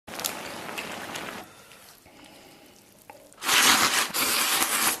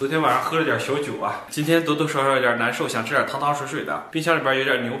昨天晚上喝了点小酒啊，今天多多少少有点难受，想吃点汤汤水水的。冰箱里边有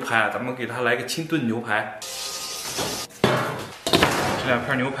点牛排，咱们给它来个清炖牛排。这两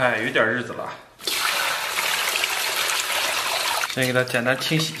片牛排有点日子了，先给它简单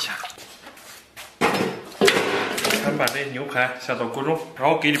清洗一下。咱们把这牛排下到锅中，然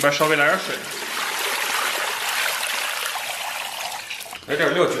后给里边稍微来点水，来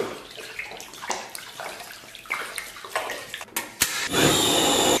点料酒。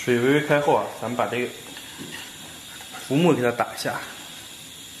 水微微开后啊，咱们把这个浮沫给它打一下，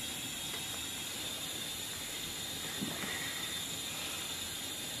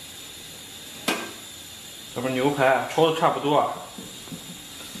咱们牛排啊焯的差不多啊，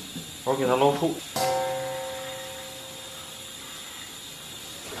我给它捞出。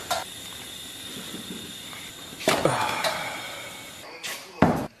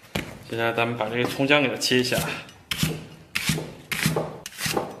接下来咱们把这个葱姜给它切一下。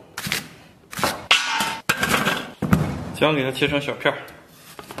 姜给它切成小片儿，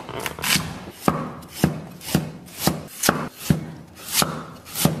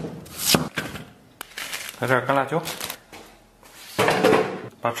来点干辣椒，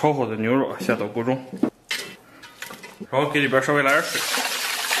把焯好的牛肉下到锅中，然后给里边稍微来点水，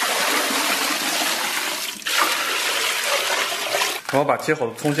然后把切好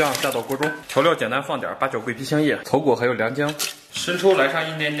的葱姜下到锅中，调料简单放点八角、桂皮、香叶、草果还有良姜，生抽来上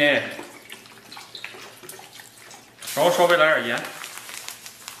一点点。 然后稍微来点盐、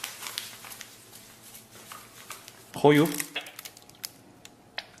蚝油，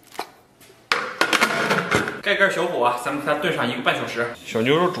盖盖小火啊，咱们给它炖上1个半小时。小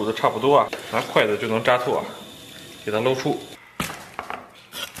牛肉煮的差不多啊，拿筷子就能扎透啊，给它捞出。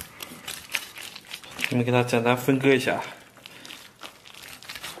我们给它简单分割一下，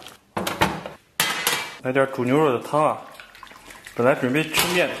来点煮牛肉的汤啊。本来准备吃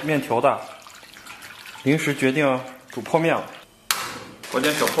面条的，临时决定。 煮泡面了，搞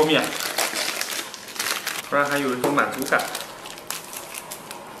点小泡面，突然还有一种满足感。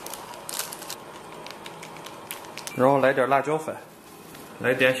然后来点辣椒粉，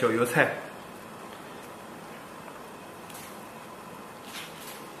来点小油菜，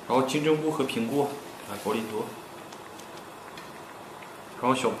然后金针菇和平菇给它搞里头，然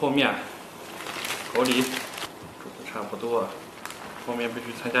后小泡面搞里，煮的差不多，泡面必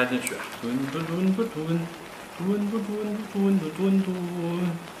须参加进去，炖炖炖炖炖。 炖，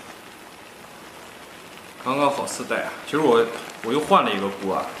刚刚好4袋啊！其实我又换了一个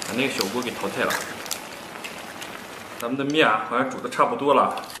锅啊，把那个小锅给淘汰了。咱们的面啊，好像煮的差不多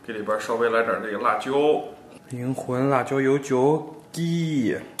了，给里边稍微来点这个辣椒，灵魂辣椒油椒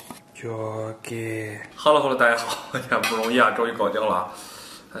给。好了，大家好，也不容易啊，终于搞定了。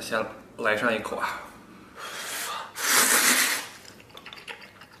咱先来上一口啊。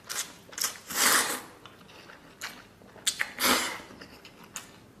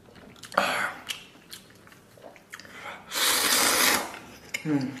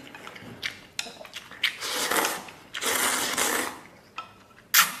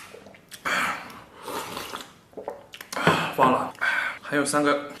 忘了，还有3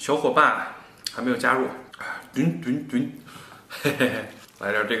个小伙伴还没有加入，嘿嘿嘿，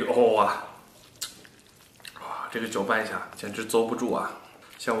来点这个哇，这个搅拌一下简直遭不住啊！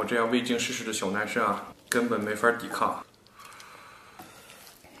像我这样未经世事的小男生啊，根本没法抵抗。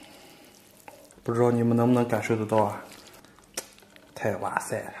不知道你们能不能感受得到啊？太哇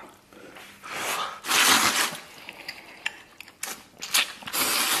塞了！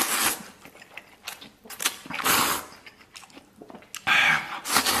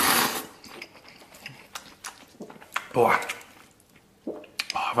 哇，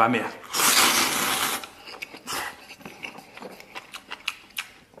完美！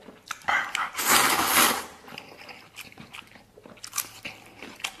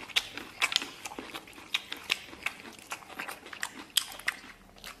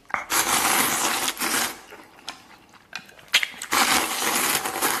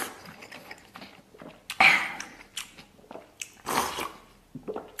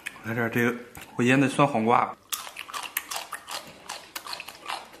来点这个我腌的酸黄瓜。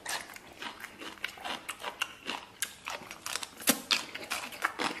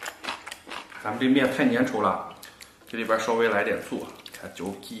 咱们这面太粘稠了，这里边稍微来点醋，看椒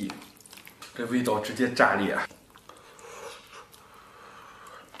鸡，这味道直接炸裂。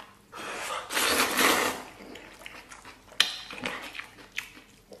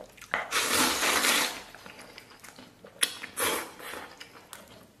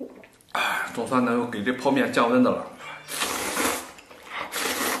总算能够给这泡面降温的了。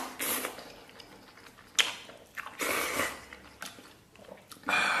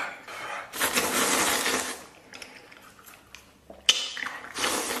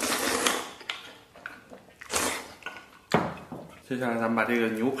接下来咱们把这个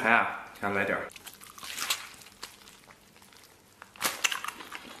牛排啊，先来点儿。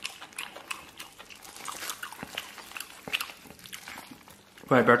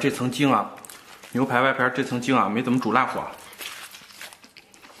外边这层筋啊，牛排外边这层筋啊，没怎么煮烂火。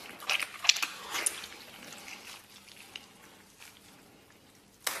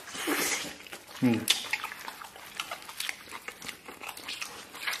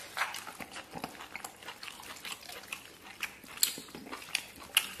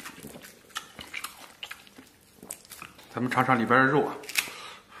咱们尝尝里边的肉啊，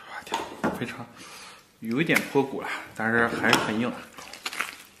非常有一点脱骨了，但是还是很硬。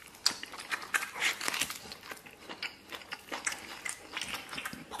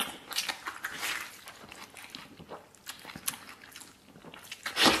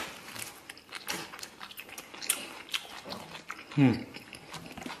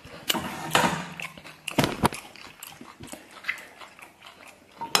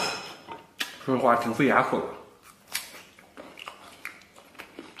说实话挺费牙口的。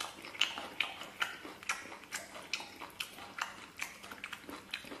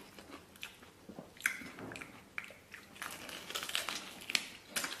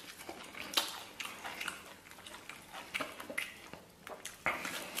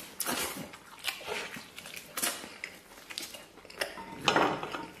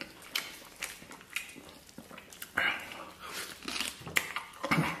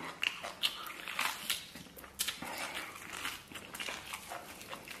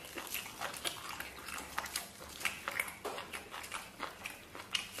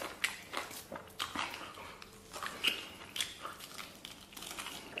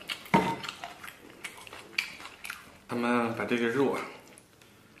咱们把这个肉啊，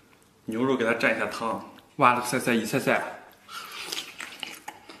牛肉给它蘸一下汤，挖了塞一塞。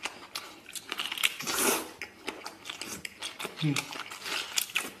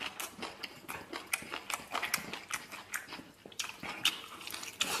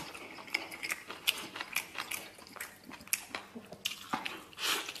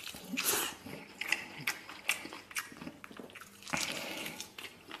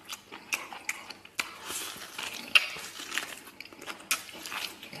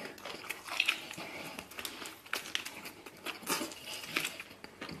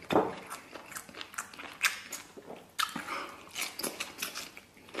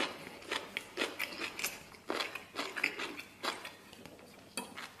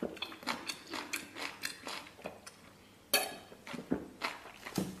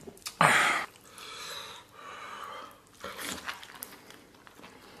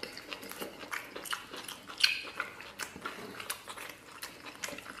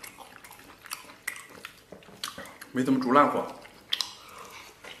没怎么煮烂火，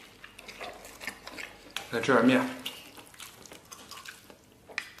再吃点面。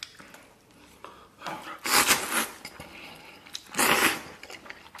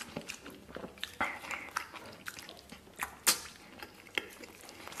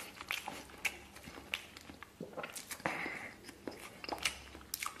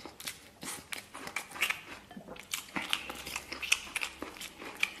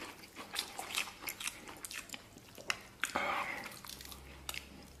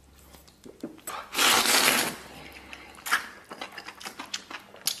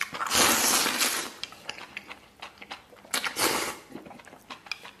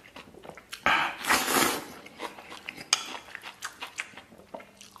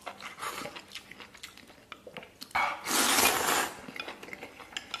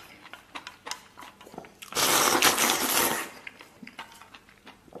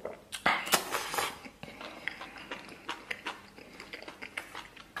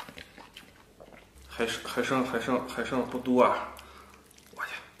还剩不多啊！我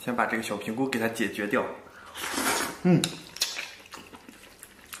去，先把这个小评估给它解决掉。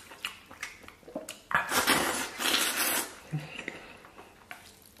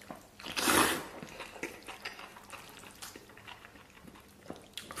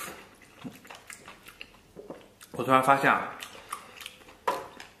我突然发现，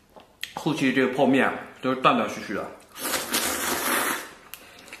后期这个泡面都是断断续续的。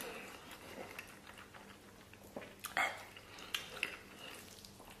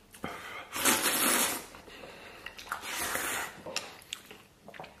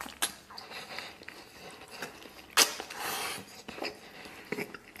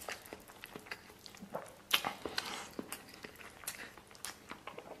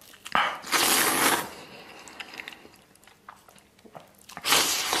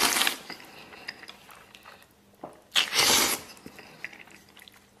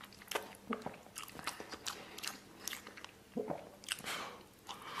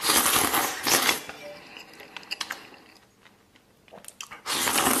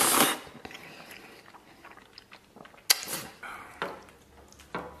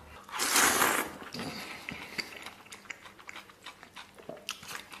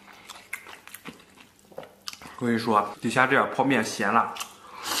我跟你说，底下这点泡面咸了。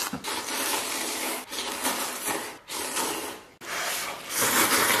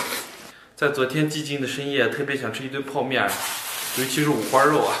在昨天寂静的深夜，特别想吃一顿泡面，尤其是五花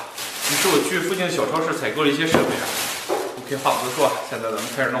肉啊。于是我去附近的小超市采购了一些设备。OK， 话不多说，现在咱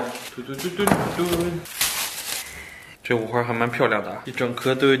们开始弄。这五花还蛮漂亮的，一整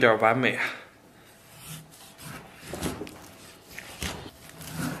颗都有点完美啊。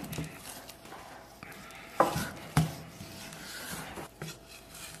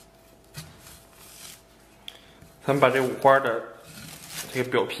咱们把这五花的这个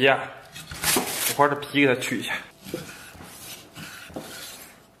表皮啊，五花的皮给它去一下。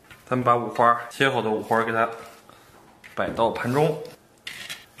咱们把五花切好的五花给它摆到盘中。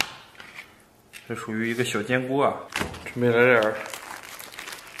这属于一个小煎锅啊，准备来点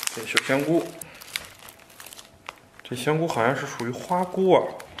这小香菇。这香菇好像是属于花菇啊，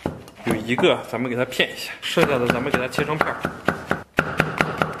有一个咱们给它片一下，剩下的咱们给它切成片儿。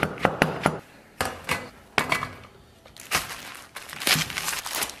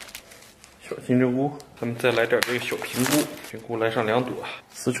小金针菇，咱们再来点这个小平菇，平菇来上2朵，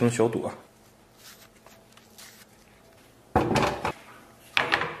撕成小朵。咱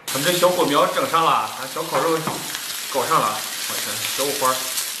们这小火苗整上了，咱小烤肉搞上了。我天，小五花，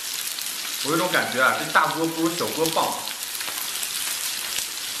我有种感觉啊，这大锅不如小锅棒。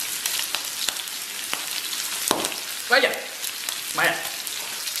哎呀，妈呀！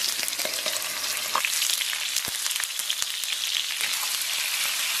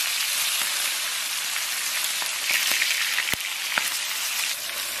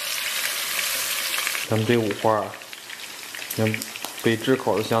咱们这五花啊，已经被炙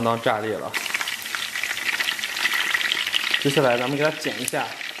烤的相当炸裂了。接下来咱们给它剪一下，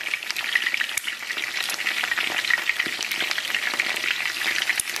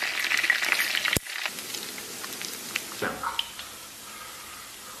这样啊。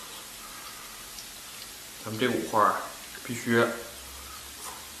咱们这五花啊，必须，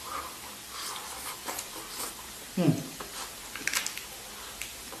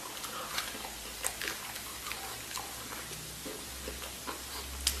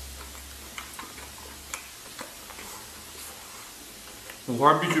五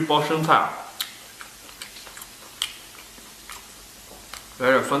花必须包生菜，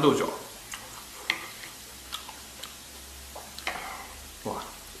来点酸豆角，哇，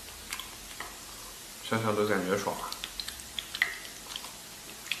想想都感觉爽啊！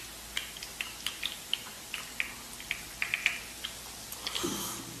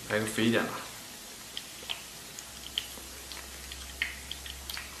来个肥一点的，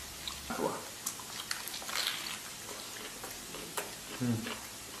是吧？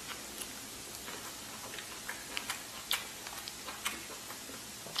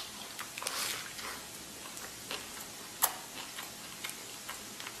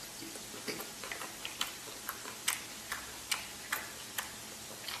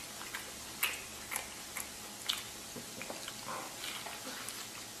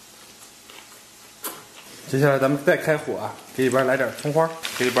接下来咱们再开火啊，给里边来点葱花，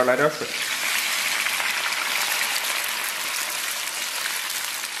给里边来点水。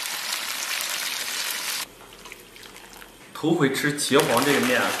头回吃茄皇这个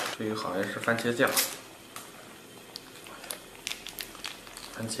面，这个好像是番茄酱，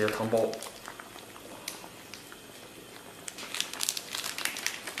番茄汤包，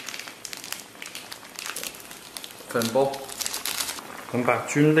粉包。我们把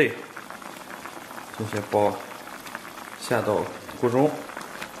菌类这些包下到锅中，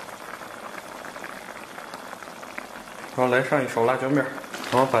然后来上一勺辣椒面，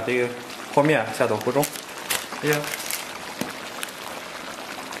然后把这个泡面下到锅中。哎呀！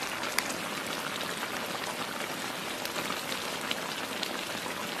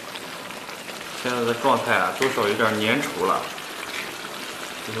现在的状态啊，多少有点粘稠了。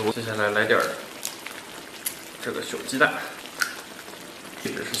就是我接下来来点这个小鸡蛋，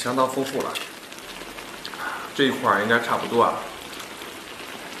也是相当丰富了。这一块应该差不多啊。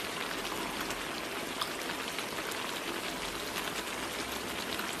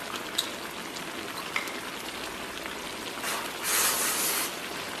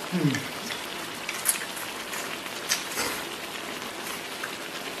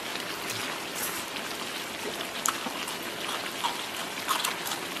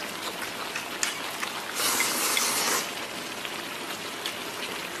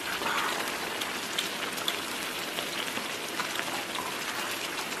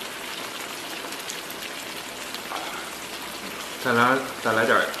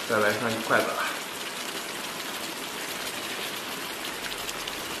再来上一筷子。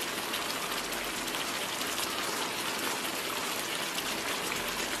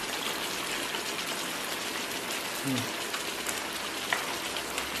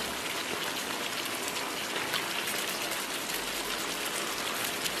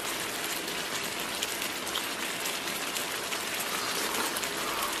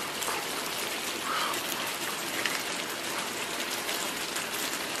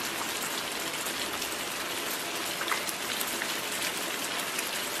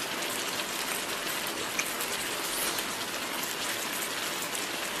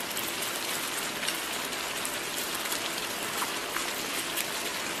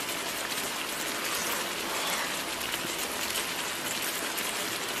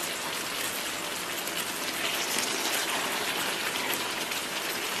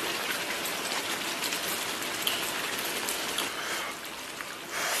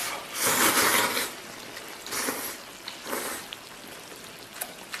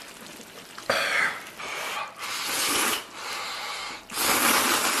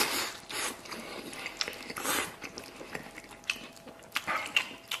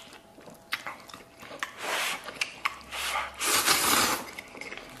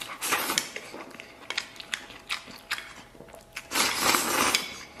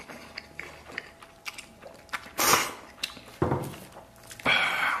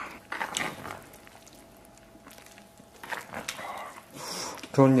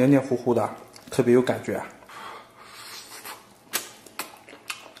这种黏黏糊糊的，特别有感觉。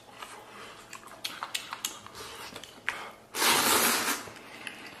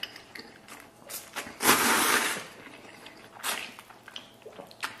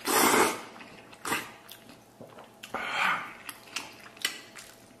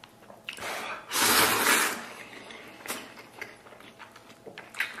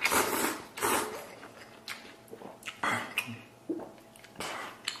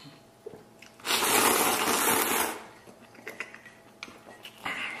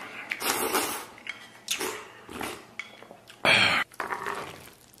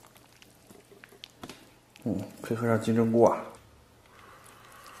配合上金针菇啊，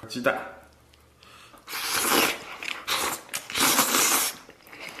鸡蛋，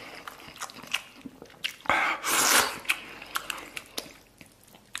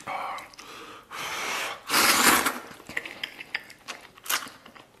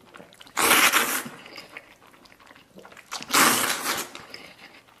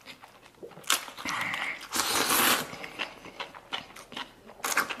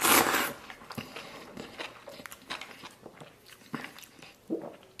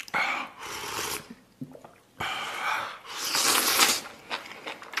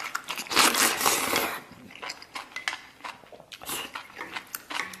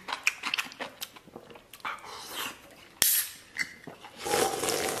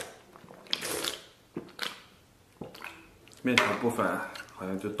面条部分好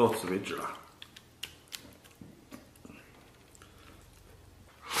像就到此为止了。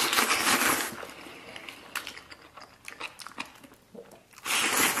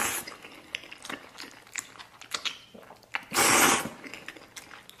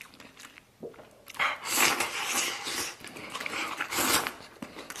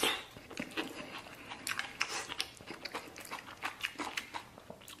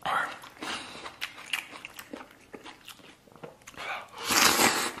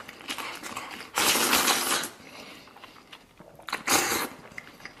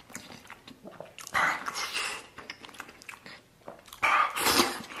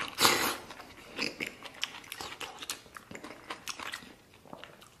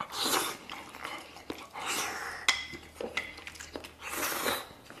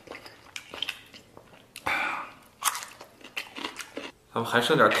咱们还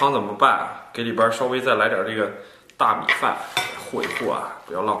剩点汤怎么办？给里边稍微再来点这个大米饭和一和啊，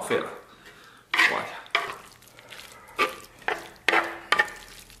不要浪费了。哇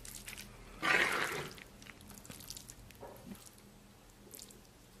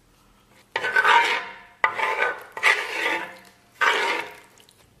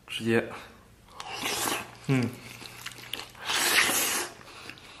直接，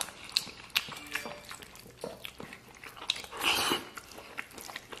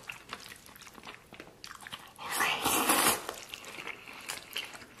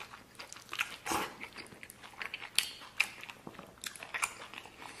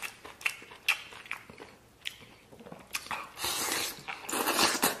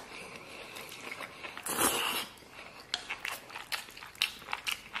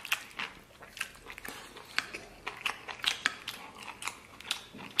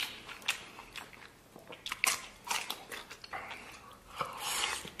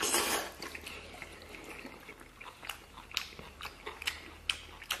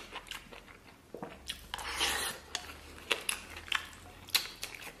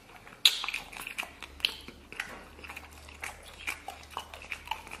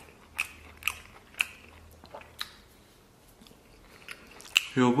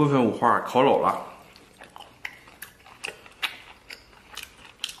有部分五花烤老了。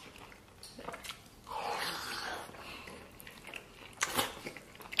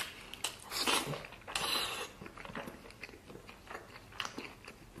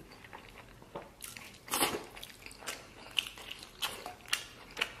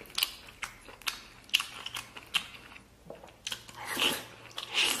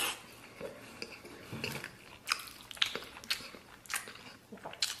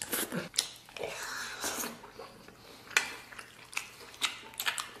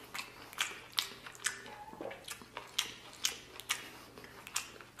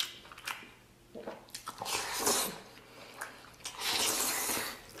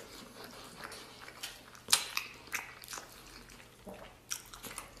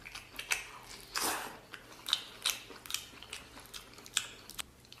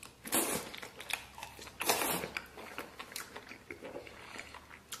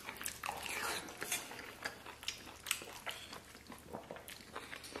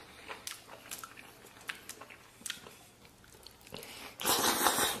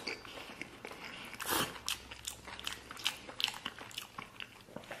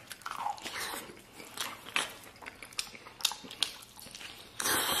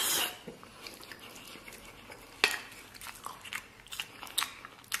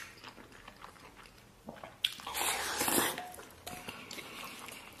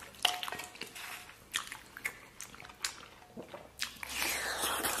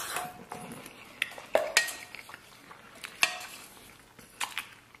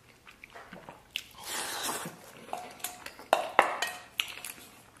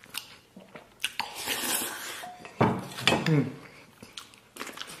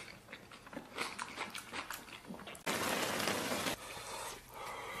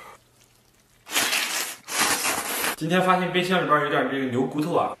今天发现冰箱里边有点这个牛骨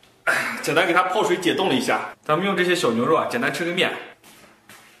头啊，简单给它泡水解冻了一下。咱们用这些小牛肉啊，简单吃个面。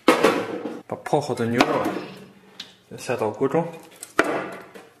把泡好的牛肉下到锅中，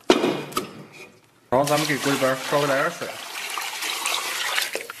然后咱们给锅里边稍微来点水，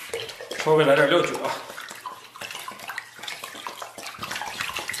稍微来点料酒啊。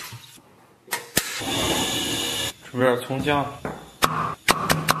是不是有点葱姜？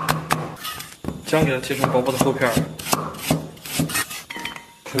姜给它切成薄薄的厚片儿。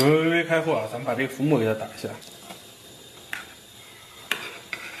水微微开后啊，咱们把这个浮沫给它打一下。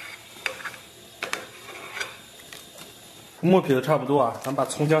浮沫撇的差不多啊，咱们把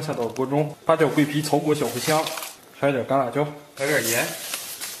葱姜下到锅中，八角、桂皮、草果、小茴香，还有点干辣椒，来点盐、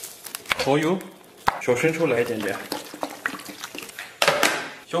蚝油、小生抽来一点点。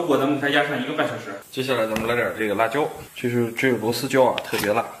小火咱们给它压上1个半小时。接下来咱们来点这个辣椒，这有螺丝椒啊，特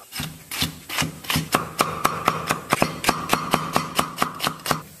别辣。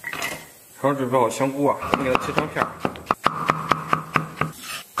然后准备好香菇啊，咱们给它切成片儿。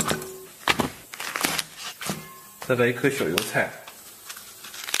再来1颗小油菜，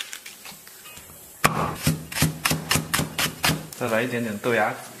再来一点点豆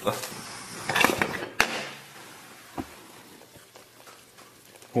芽籽。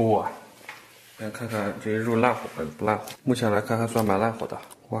哇，来看看这个肉烂火还是不烂火？目前来看还算蛮烂火的。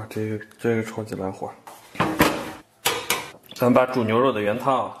哇，这个超级烂火。咱们把煮牛肉的原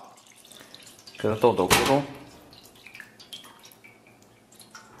汤给它倒到锅中，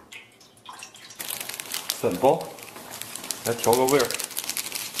粉包，来调个味儿。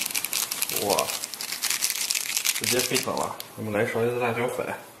哇，直接沸腾了。我们来勺的辣椒粉，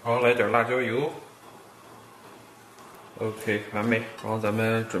然后来点辣椒油。OK， 完美。然后咱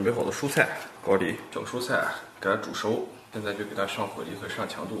们准备好的蔬菜，锅里整蔬菜，给它煮熟。现在就给它上火力和上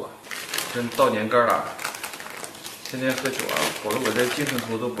强度啊。真到年根了，天天喝酒啊，搞得我这精神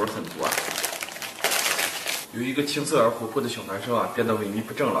头都不是很足啊。由一个青涩而活泼的小男生啊，变得萎靡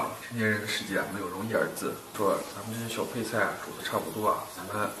不振了。成年人的世界啊，没有容易二字。说咱们这些小配菜啊，煮的差不多啊，咱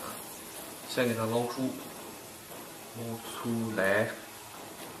们先给它捞出来。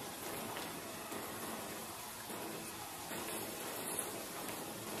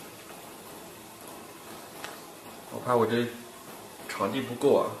我怕我这场地不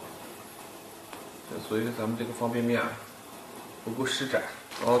够啊，所以咱们这个方便面不够施展。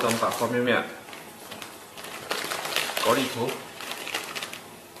然后咱们把方便面搞里头，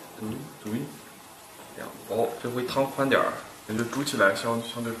煮2包，这回汤宽点儿，感觉煮起来相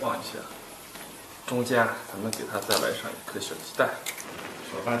对棒一些。中间咱们给它再来上1颗小鸡蛋，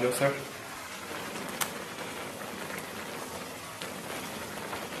小辣椒丝儿。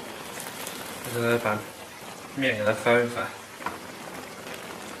现在把面给它翻一翻，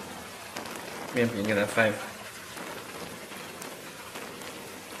面饼给它翻一翻。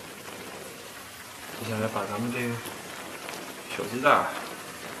现在把咱们这个小鸡蛋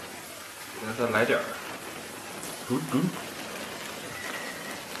给它再来点儿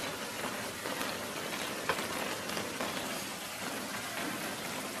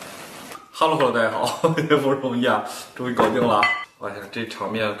，Hello， 大家好，也不容易啊，终于搞定了。我天，这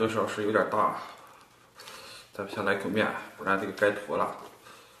场面多少是有点大，咱们先来口面，不然这个该坨了。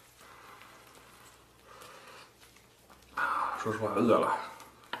说实话，饿了。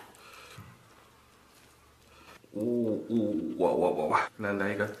我来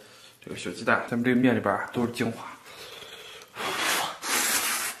一个这个小鸡蛋，咱们这个面里边都是精华。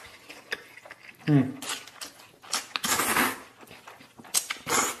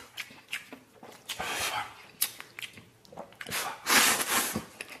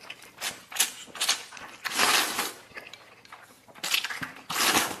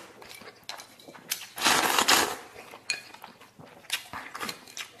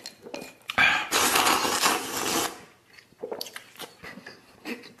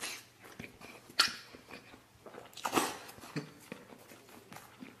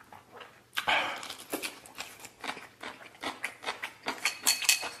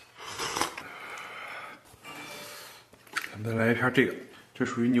再来一片这个，这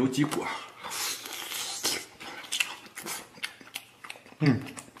属于牛脊骨。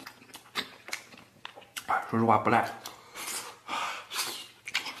说实话不赖。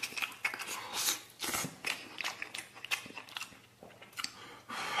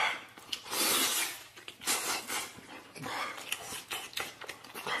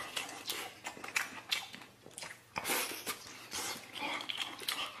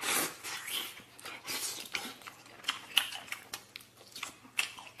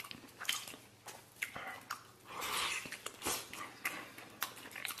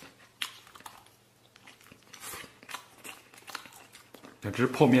简直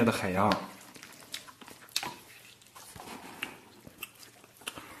泡面的海洋。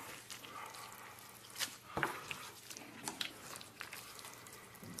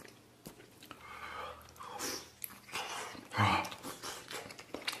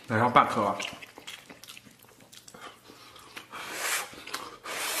来上半颗吧。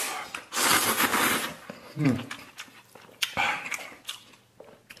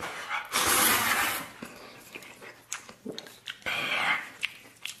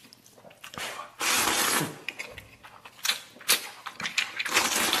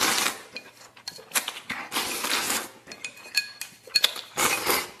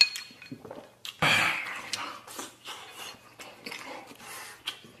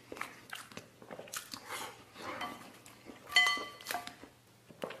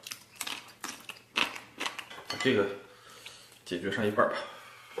这个解决上一半吧。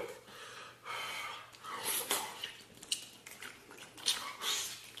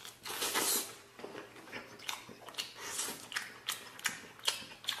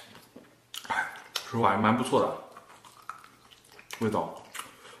说实话还蛮不错的，味道。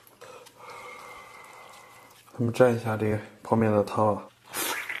咱们蘸一下这个泡面的汤啊。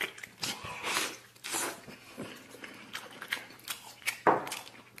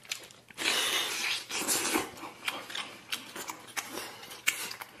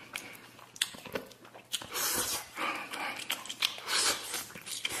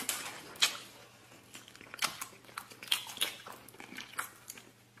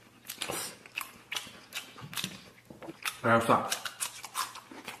来点蒜，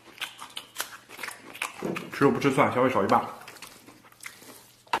吃肉不吃蒜，稍微少一半。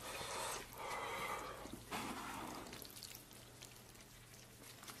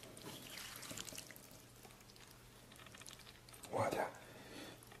我天，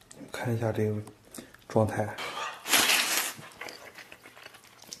你们看一下这个状态。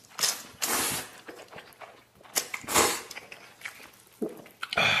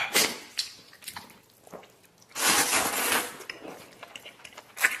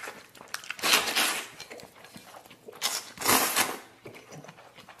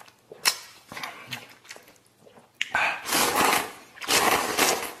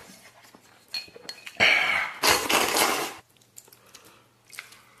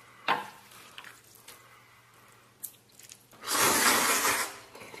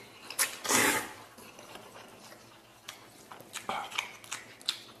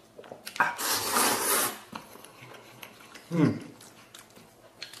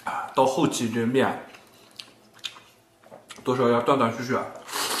到后期这面多少要断断续续。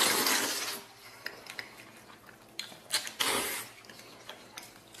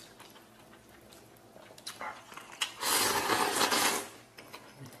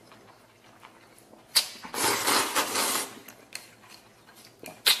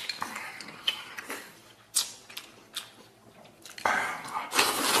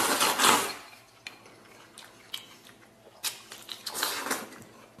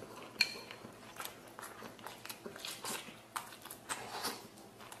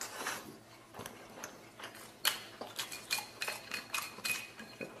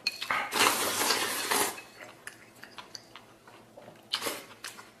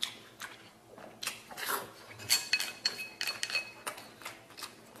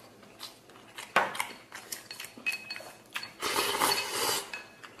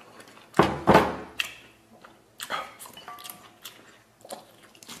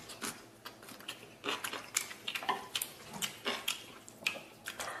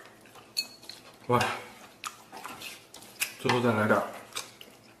哇，最后再来点儿。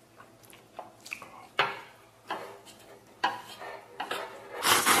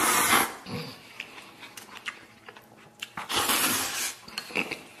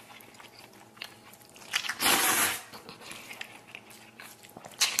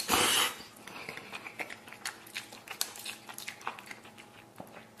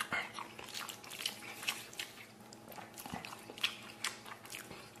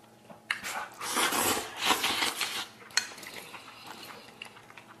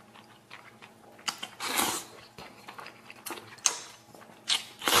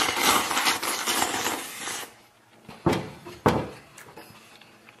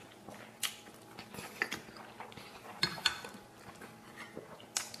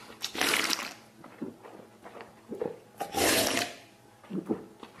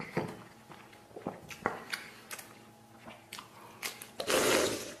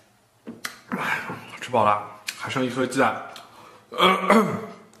吃饱了，还剩一颗鸡蛋，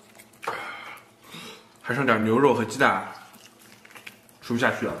还剩点牛肉和鸡蛋，吃不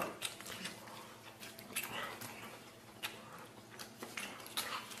下去了。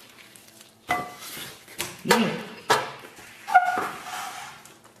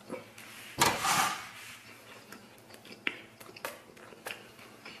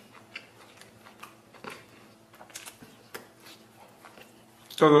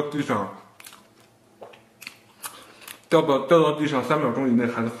掉到地上。掉到地上3秒钟以内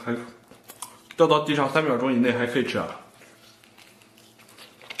还掉到地上3秒钟以内还可以吃啊！